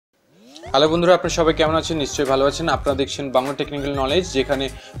Hello বন্ধুরা, আপনারা সবাই কেমন আছেন? নিশ্চয়ই ভালো আছেন। আপনারা দেখছেন বাংলা টেকনিক্যাল নলেজ, যেখানে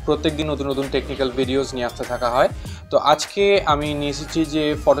প্রত্যেকদিন নতুন নতুন টেকনিক্যাল ভিডিওস নিয়ে আসতে থাকা হয়। তো আজকে আমি নিয়ে এসেছি যে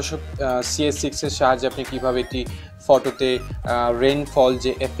ফটোশপ CS6 এর সাহায্যে আপনি কীভাবে একটি ফটোতে রেইনফল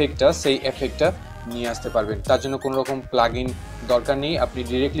যে এফেক্টটা, সেই এফেক্টটা নিয়ে আসতে পারবেন। তার জন্য কোনো রকম প্লাগইন দরকার নেই, আপনি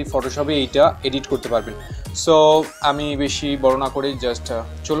ডিরেক্টলি ফটোশপে এইটা এডিট করতে পারবেন। সো আমি বেশি বড় না করে জাস্ট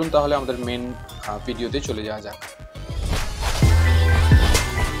চলুন তাহলে আমাদের মেন ভিডিওতে চলে যাওয়া যাক।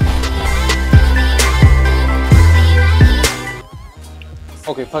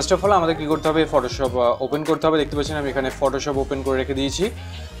 ওকে, ফার্স্ট অফ অল আমাদের কী করতে হবে, ফটোশপ ওপেন করতে হবে। দেখতে পাচ্ছেন আমি এখানে ফটোশপ ওপেন করে রেখে দিয়েছি।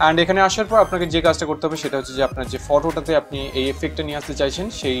 অ্যান্ড এখানে আসার পর আপনাকে যে কাজটা করতে হবে সেটা হচ্ছে যে আপনার যে ফটোটাতে আপনি এই এফেক্টটা নিয়ে আসতে চাইছেন,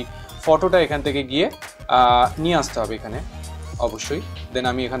 সেই ফটোটা এখান থেকে গিয়ে নিয়ে আসতে হবে এখানে অবশ্যই। দেন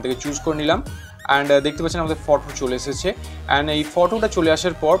আমি এখান থেকে চুজ করে নিলাম। অ্যান্ড দেখতে পাচ্ছেন আমাদের ফটো চলে এসেছে। অ্যান্ড এই ফটোটা চলে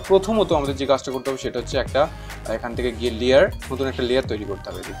আসার পর প্রথমত আমাদের যে কাজটা করতে হবে সেটা হচ্ছে একটা এখান থেকে গিয়ে নতুন একটা লেয়ার তৈরি করতে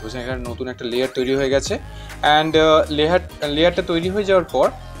হবে। দেখতে পাচ্ছেন এখানে নতুন একটা লেয়ার তৈরি হয়ে গেছে। অ্যান্ড লেয়ারটা তৈরি হয়ে যাওয়ার পর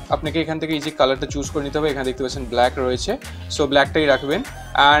আপনাকে এখান থেকে এই যে কালারটা চুজ করে নিতে হবে। এখানে দেখতে পাচ্ছেন ব্ল্যাক রয়েছে, সো ব্ল্যাকটাই রাখবেন।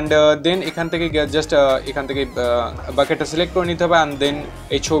 অ্যান্ড দেন এখান থেকে জাস্ট এখান থেকে বাকেটটা সিলেক্ট করে নিতে হবে। অ্যান্ড দেন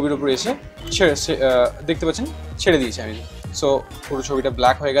এই ছবির উপরে এসে দেখতে পাচ্ছেন ছেড়ে দিয়েছি আমি। সো পুরো ছবিটা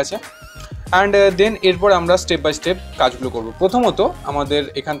ব্ল্যাক হয়ে গেছে। অ্যান্ড দেন এরপর আমরা স্টেপ বাই স্টেপ কাজগুলো করব। প্রথমত আমাদের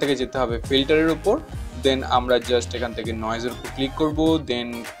এখান থেকে যেতে হবে ফিল্টারের উপর। দেন আমরা জাস্ট এখান থেকে নয়েজের উপর ক্লিক করব। দেন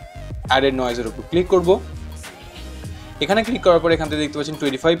অ্যাডেড নয়েজের উপর ক্লিক করব। এখানে ক্লিক করার পর এখান থেকে দেখতে পাচ্ছেন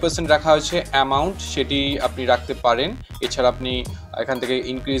 25% রাখা হয়েছে অ্যামাউন্ট, সেটি আপনি রাখতে পারেন। এছাড়া আপনি এখান থেকে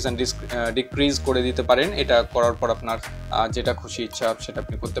ইনক্রিজ অ্যান্ড ডিক্রিজ করে দিতে পারেন। এটা করার পর আপনার যেটা খুশি ইচ্ছা সেটা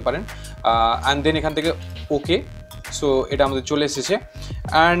আপনি করতে পারেন। অ্যান্ড দেন এখান থেকে ওকে, সো এটা আমাদের চলে এসেছে।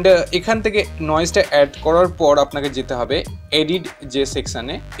 অ্যান্ড এখান থেকে নয়েজটা অ্যাড করার পর আপনাকে যেতে হবে এডিট যে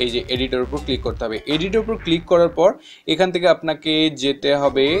সেকশানে, এই যে এডিটের উপর ক্লিক করতে হবে। এডিটের উপর ক্লিক করার পর এখান থেকে আপনাকে যেতে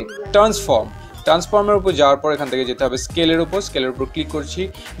হবে ট্রান্সফর্মের উপর যাওয়ার পর এখান থেকে যেতে হবে স্কেলের উপর ক্লিক করছি।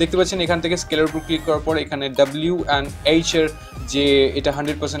 দেখতে পাচ্ছেন এখান থেকে স্কেলের উপর ক্লিক করার পর এখানে W and H এর যে এটা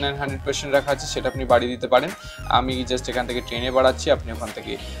 100% and 100% রাখা আছে সেটা আপনি বাড়িয়ে দিতে পারেন। আমি জাস্ট এখান থেকে টেনে বাড়াচ্ছি, আপনি ওখান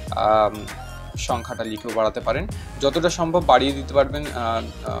থেকে সংখ্যাটা লিখেও বাড়াতে পারেন। যতটা সম্ভব বাড়িয়ে দিতে পারবেন।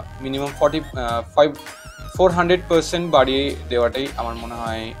 মিনিমাম 400% বাড়িয়ে দেওয়াটাই আমার মনে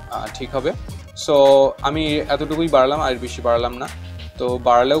হয় ঠিক হবে। সো আমি এতটুকুই বাড়ালাম, আর বেশি বাড়ালাম না। তো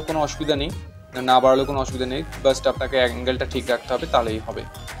বাড়ালেও কোনো অসুবিধা নেই, না বাড়ালেও কোনো অসুবিধা নেই, জাস্ট আপনাকে অ্যাঙ্গেলটা ঠিক রাখতে হবে, তাহলেই হবে।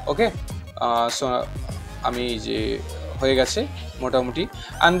 ওকে, সো আমি যে হয়ে গেছে মোটামুটি।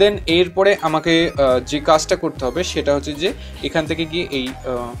 অ্যান্ড দেন এরপরে আমাকে যে কাজটা করতে হবে সেটা হচ্ছে যে এখান থেকে গিয়ে এই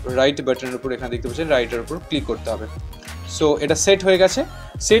রাইট বাটনের উপর, এখানে দেখতে পাচ্ছেন রাইটের উপর ক্লিক করতে হবে। সো এটা সেট হয়ে গেছে।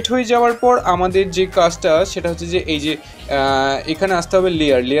 সেট হয়ে যাওয়ার পর আমাদের যে কাজটা সেটা হচ্ছে যে এই যে এখানে আসতে হবে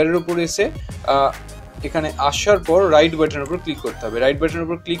লেয়ারের উপর এসে এখানে আসার পর রাইট বাটনের উপর ক্লিক করতে হবে। রাইট বাটনের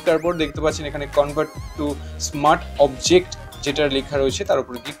উপর ক্লিক করার পর দেখতে পাচ্ছেন এখানে কনভার্ট টু স্মার্ট অবজেক্ট যেটা লেখা রয়েছে তার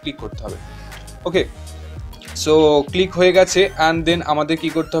উপরে ক্লিক করতে হবে। ওকে, সো ক্লিক হয়ে গেছে। অ্যান্ড দেন আমাদের কি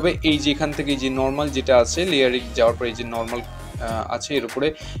করতে হবে, এই যে এখান থেকে যে নর্মাল যেটা আছে লেয়ারে যাওয়ার পর এই যে নর্মাল আছে এর উপরে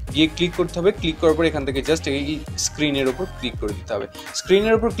গিয়ে ক্লিক করতে হবে। ক্লিক করার পর এখান থেকে জাস্ট এই স্ক্রিনের উপর ক্লিক করে দিতে হবে।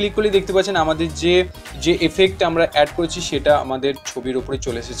 স্ক্রিনের উপর ক্লিক করলে দেখতে পাচ্ছেন আমাদের যে এফেক্ট আমরা অ্যাড করেছি সেটা আমাদের ছবির উপরে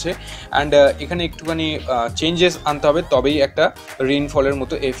চলে এসেছে। অ্যান্ড এখানে একটুখানি চেঞ্জেস আনতে হবে, তবেই একটা রেইনফলের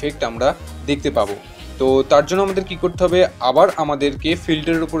মতো এফেক্ট আমরা দেখতে পাবো। তো তার জন্য আমাদের কি করতে হবে, আবার আমাদেরকে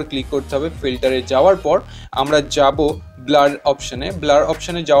ফিল্টারের উপরে ক্লিক করতে হবে। ফিল্টারে যাওয়ার পর আমরা যাব ব্লার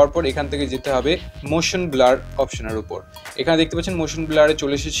অপশানে যাওয়ার পর এখান থেকে যেতে হবে মোশন ব্লার অপশানের উপর। এখানে দেখতে পাচ্ছেন মোশন ব্লারে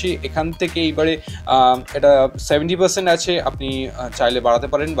চলে এসেছি। এখান থেকে এইবারে এটা 70% আছে, আপনি চাইলে বাড়াতে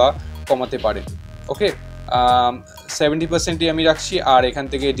পারেন বা কমাতে পারেন। ওকে, 70%ই আমি রাখছি। আর এখান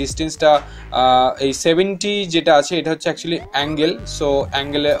থেকে ডিস্টেন্সটা এই 70 যেটা আছে এটা হচ্ছে অ্যাকচুয়ালি অ্যাঙ্গেল, সো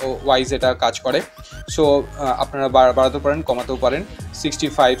অ্যাঙ্গেলে ওয়াইজ এটা কাজ করে। সো আপনারা বাড়াতে পারেন, কমাতেও পারেন,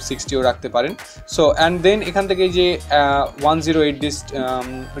 65, 60ও রাখতে পারেন। সো অ্যান্ড দেন এখান থেকে যে 108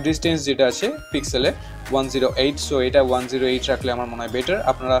 ডিস্টেন্স যেটা আছে পিক্সেলে 108, সো এটা 108 রাখলে আমার মনে হয় বেটার।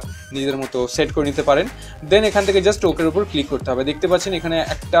 আপনারা নিজেদের মতো সেট করে নিতে পারেন। দেন এখান থেকে জাস্ট ওকের উপর ক্লিক করতে হবে। দেখতে পাচ্ছেন এখানে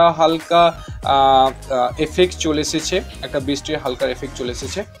একটা হালকা এফেক্ট চলে এসেছে, একটা বৃষ্টির হালকা এফেক্ট চলে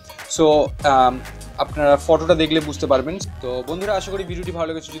এসেছে। সো আপনারা ফটোটা দেখলে বুঝতে পারবেন। তো বন্ধুরা, আশা করি ভিডিওটি ভালো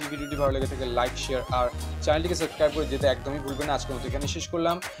লেগেছে। যদি ভিডিওটি ভালো লেগে থাকে লাইক, শেয়ার আর চ্যানেলটিকে সাবস্ক্রাইব করে যেতে একদমই ভুলবেন না। আজকের মতো এখানে শেষ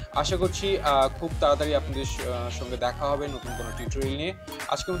করলাম। আশা করছি খুব তাড়াতাড়ি আপনাদের সঙ্গে দেখা হবে নতুন কোনো টিউটোরিয়াল নিয়ে।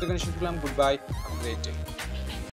 আজকের মতো এখানে শেষ করলাম। Good bye, have a great day.